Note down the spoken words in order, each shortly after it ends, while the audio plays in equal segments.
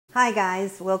Hi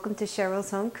guys, welcome to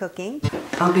Cheryl's Home Cooking.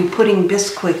 I'll be putting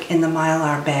Bisquick in the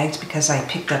Mylar bags because I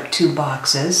picked up 2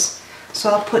 boxes. So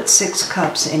I'll put 6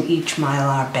 cups in each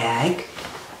Mylar bag.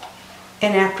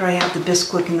 And after I have the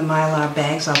Bisquick in the Mylar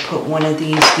bags, I'll put one of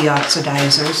these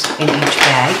deoxidizers in each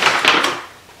bag.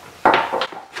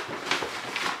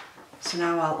 So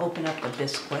now I'll open up the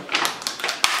Bisquick.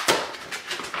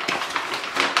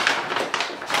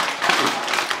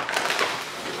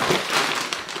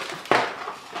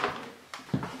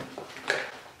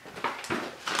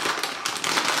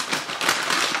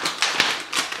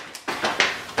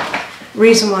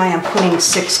 Reason why I'm putting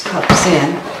 6 cups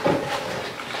in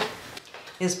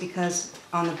is because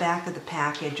on the back of the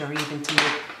package, or even to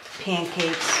make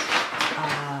pancakes,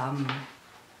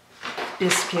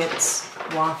 biscuits,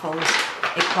 waffles,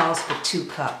 it calls for 2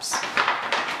 cups.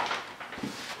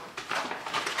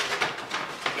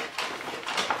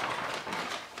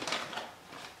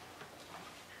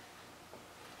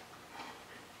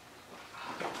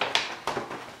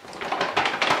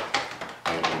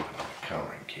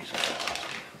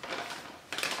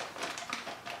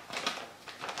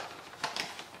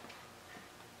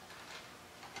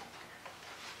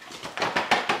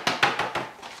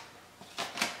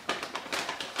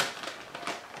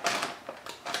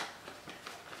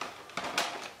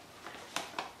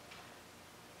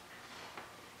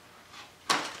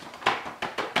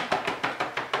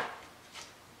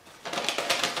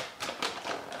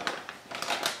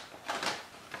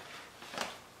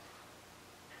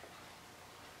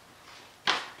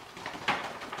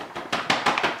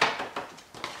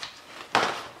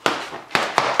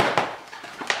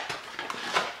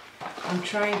 I'm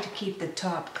trying to keep the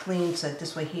top clean so that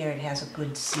this way here it has a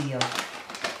good seal.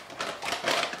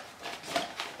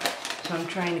 So I'm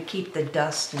trying to keep the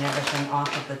dust and everything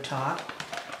off of the top.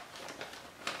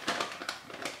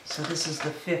 So this is the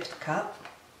 5th cup.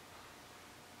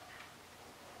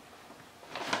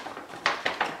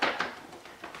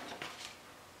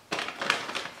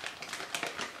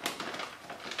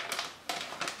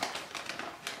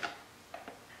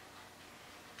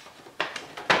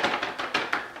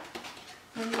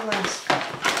 And the last cup.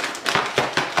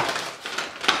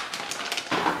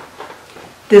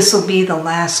 This will be the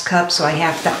last cup, so I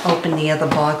have to open the other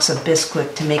box of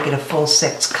Bisquick to make it a full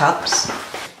 6 cups.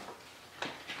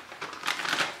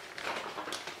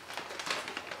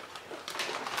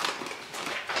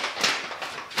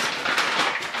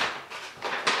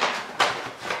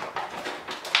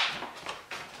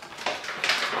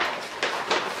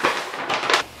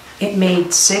 It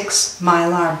made 6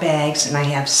 Mylar bags, and I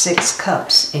have 6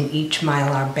 cups in each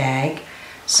Mylar bag.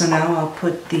 So now I'll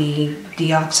put the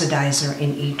deoxidizer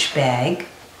in each bag.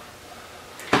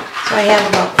 So I have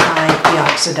about 5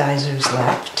 deoxidizers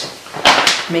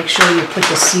left. Make sure you put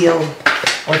the seal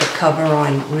or the cover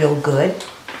on real good.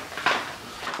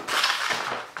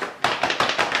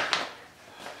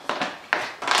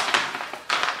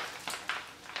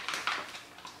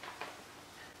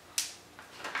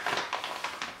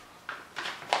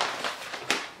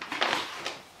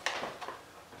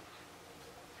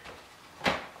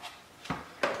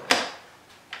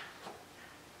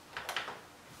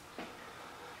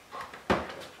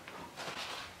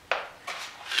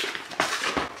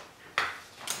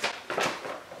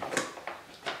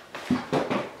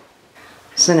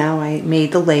 So now I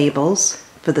made the labels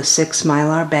for the 6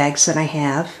 Mylar bags that I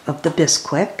have of the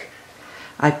Bisquick.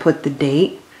 I put the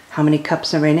date, how many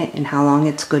cups are in it, and how long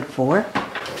it's good for.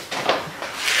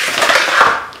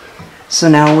 So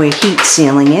now we're heat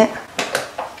sealing it.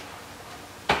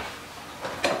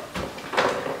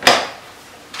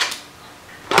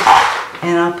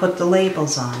 And I'll put the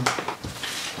labels on.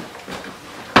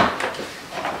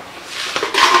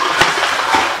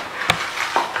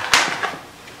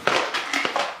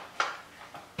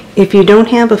 If you don't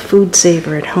have a food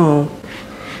saver at home,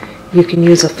 you can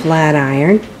use a flat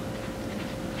iron.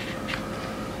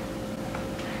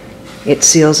 It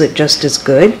seals it just as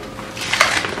good.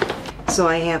 So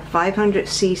I have 500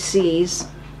 cc's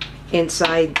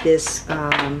inside this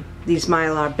these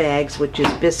Mylar bags, which is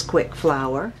Bisquick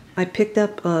flour. I picked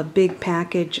up a big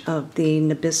package of the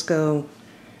Nabisco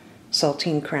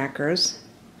saltine crackers.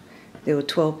 There were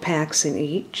 12 packs in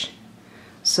each.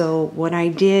 So what I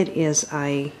did is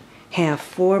I have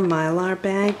 4 Mylar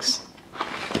bags.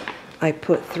 I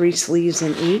put 3 sleeves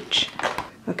in each.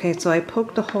 Okay, so I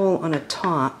poked a hole on the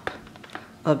top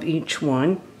of each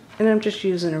one, and I'm just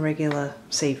using a regular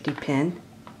safety pin.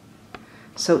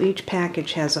 So each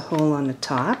package has a hole on the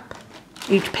top,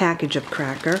 each package of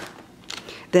cracker.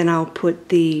 Then I'll put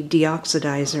the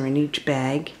deoxidizer in each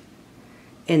bag,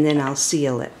 and then I'll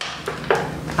seal it.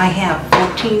 I have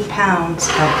 14 pounds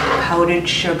of powdered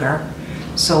sugar,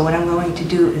 so what I'm going to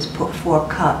do is put 4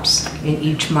 cups in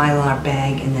each Mylar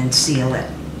bag and then seal it.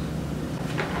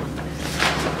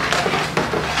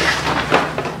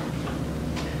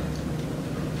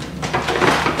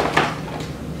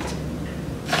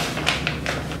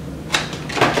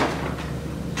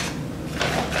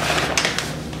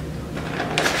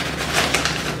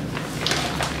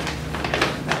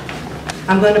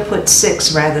 I'm going to put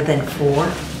 6 rather than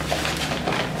 4.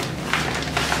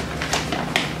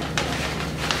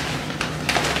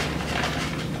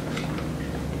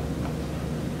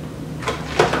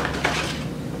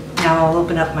 Now I'll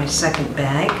open up my second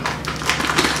bag.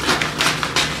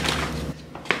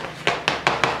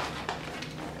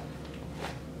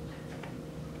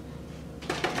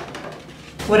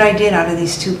 What I did out of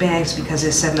these 2 bags, because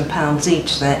they're 7 pounds each,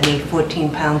 so that made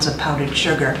 14 pounds of powdered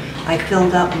sugar, I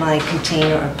filled up my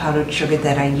container of powdered sugar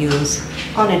that I use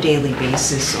on a daily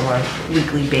basis or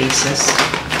weekly basis.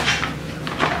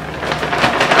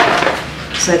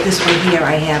 So at this one here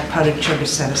I have powdered sugar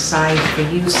set aside for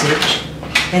usage,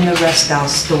 and the rest I'll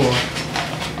store.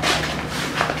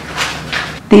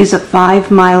 These are 5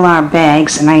 Mylar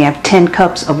bags, and I have 10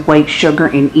 cups of white sugar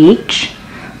in each.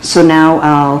 So now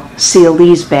I'll seal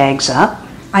these bags up.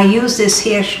 I use this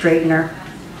hair straightener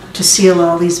to seal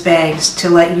all these bags to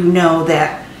let you know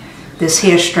that this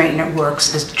hair straightener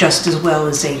works just as well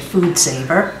as a food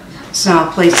saver. So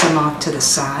I'll place them off to the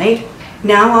side.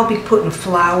 Now I'll be putting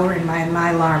flour in my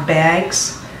Mylar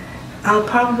bags. I'll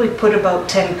probably put about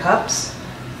 10 cups.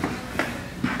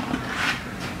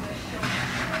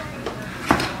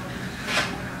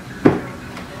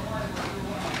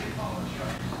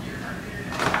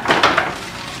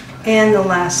 And the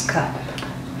last cup.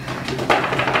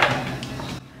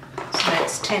 So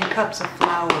that's 10 cups of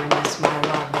flour in this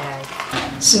Mylar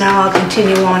bag. So now I'll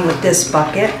continue on with this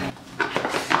bucket.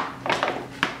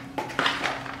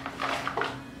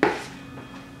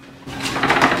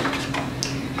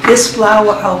 This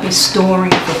flour I'll be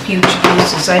storing for future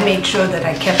uses. I made sure that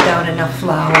I kept out enough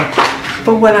flour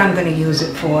for what I'm going to use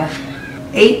it for.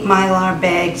 8 Mylar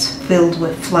bags filled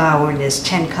with flour, and there's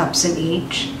 10 cups in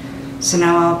each. So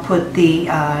now I'll put the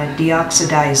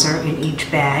deoxidizer in each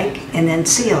bag and then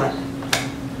seal it.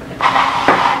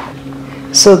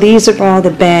 So these are all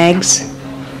the bags,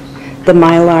 the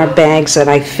Mylar bags that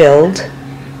I filled.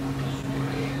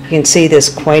 You can see there's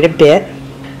quite a bit.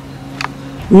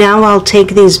 Now I'll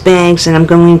take these bags and I'm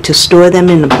going to store them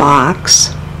in a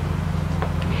box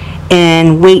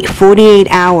and wait 48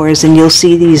 hours, and you'll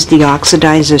see these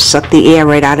deoxidizers suck the air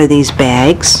right out of these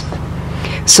bags.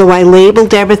 So I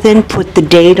labeled everything, put the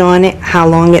date on it, how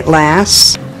long it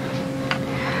lasts.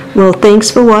 Well,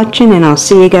 thanks for watching, and I'll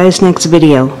see you guys next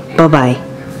video. Bye-bye.